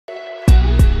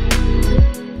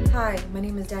Hi, my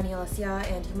name is Daniella Sya,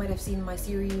 and you might have seen my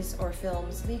series or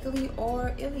films legally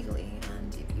or illegally.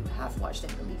 And if you have watched them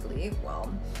illegally,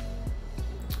 well,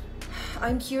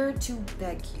 I'm here to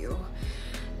beg you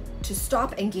to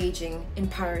stop engaging in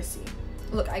piracy.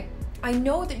 Look, I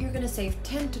know that you're gonna save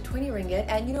 10 to 20 ringgit,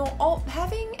 and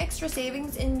having extra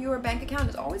savings in your bank account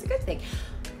is always a good thing.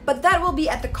 But that will be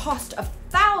at the cost of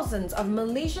thousands of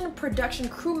Malaysian production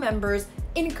crew members'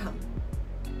 income.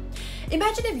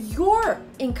 Imagine if your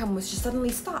income was just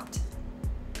suddenly stopped.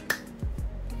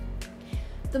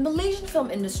 The Malaysian film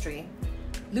industry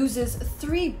loses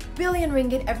 3 billion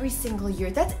ringgit every single year.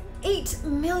 That's 8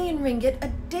 million ringgit a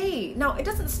day. Now, it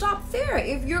doesn't stop there.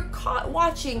 If you're caught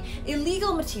watching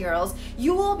illegal materials,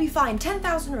 you will be fined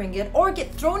 10,000 ringgit or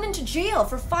get thrown into jail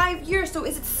for 5 years. So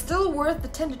is it still worth the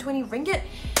 10 to 20 ringgit?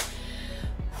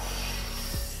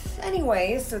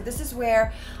 Anyway, so this is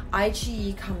where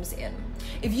iQIYI comes in.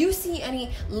 If you see any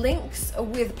links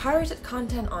with pirated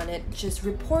content on it, just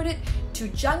report it to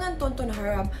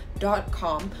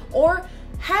jangantontonharam.com or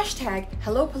hashtag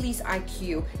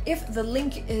HelloPoliceIQ if the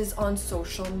link is on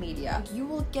social media. You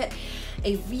will get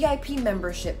a VIP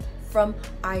membership from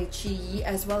iQIYI,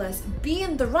 as well as be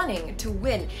in the running to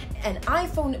win an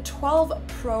iPhone 12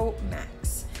 Pro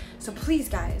Max. So please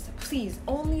guys, please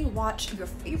only watch your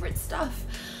favorite stuff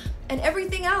and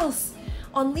everything else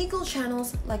on legal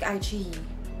channels like iQIYI.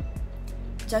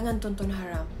 Jangan tonton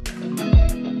haram.